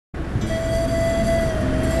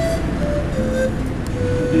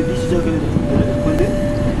This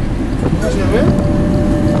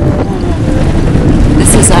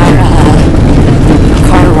is our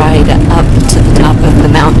car ride up to the top of the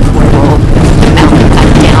mountain portal, mountain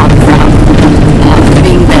come down from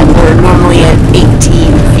being that we're normally at 18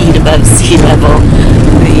 feet above sea level.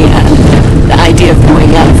 The idea of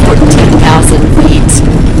going up 14,000 feet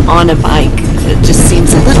on a bike, it just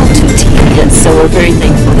seems a little too tedious, so we're very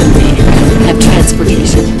thankful that we have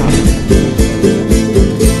transportation.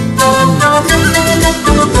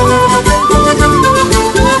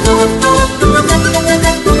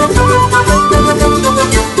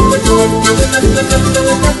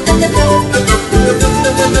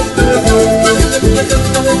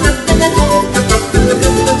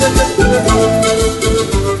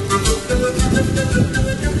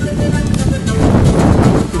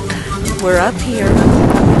 We're up here.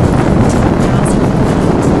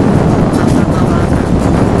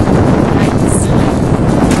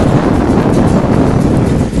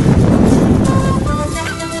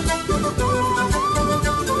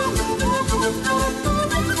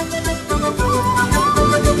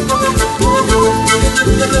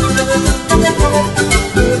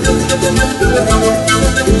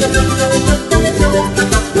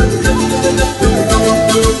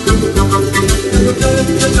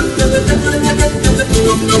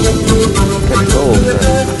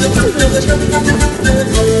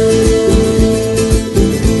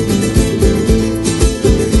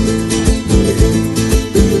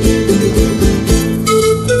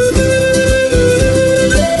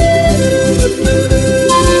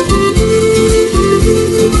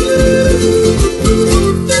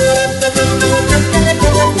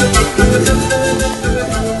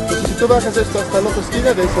 Si tú bajas esto hasta la otra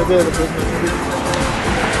esquina, de ese verde, pues,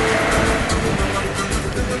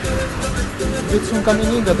 este es un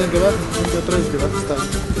caminito que vas, de atrás que vas hasta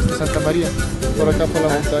Santa María, por acá por la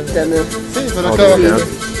montaña. Sí, por acá abajo.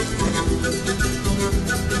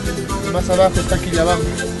 Más abajo está Quillabamba.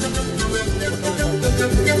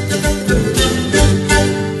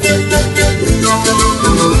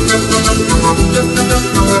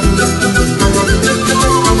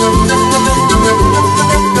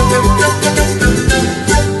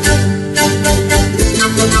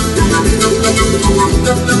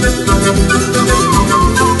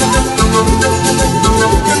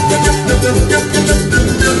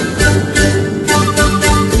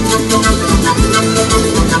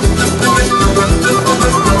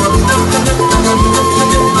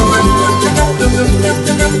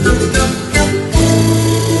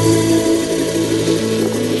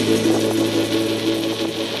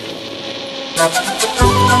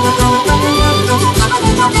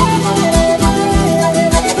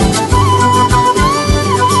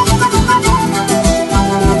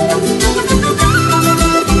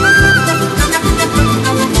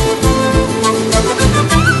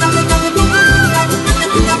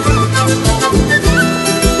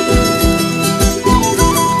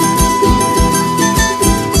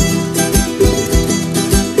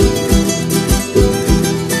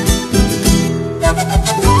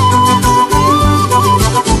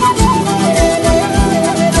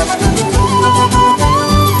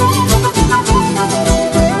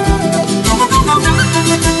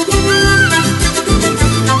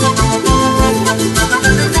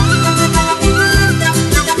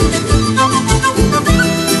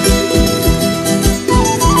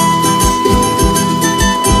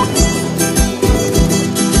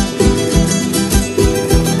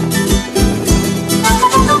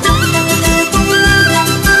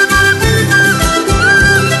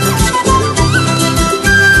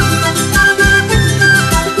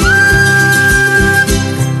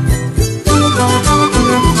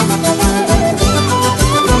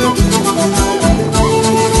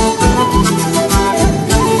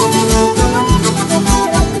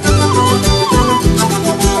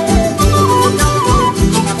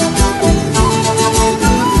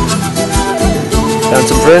 Found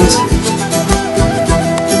some friends.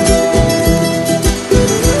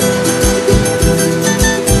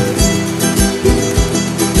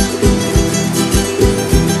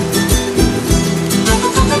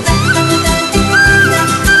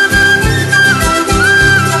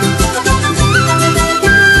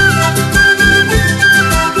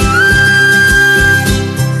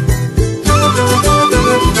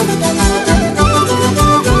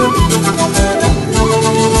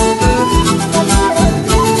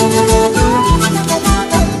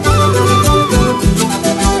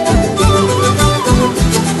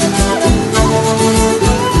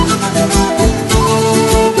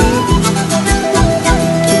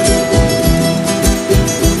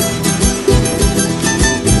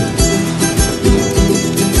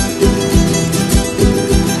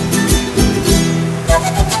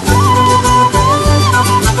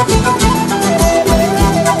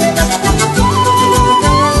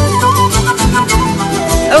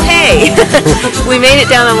 okay. We made it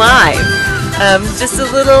down alive. Just a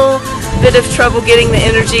little bit of trouble getting the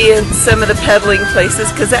energy in some of the pedaling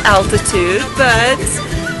places because of altitude, but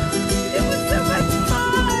it was so much fun.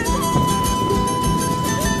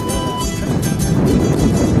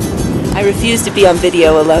 I refuse to be on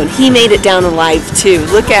video alone. He made it down alive too.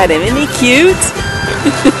 Look at him. Isn't he cute?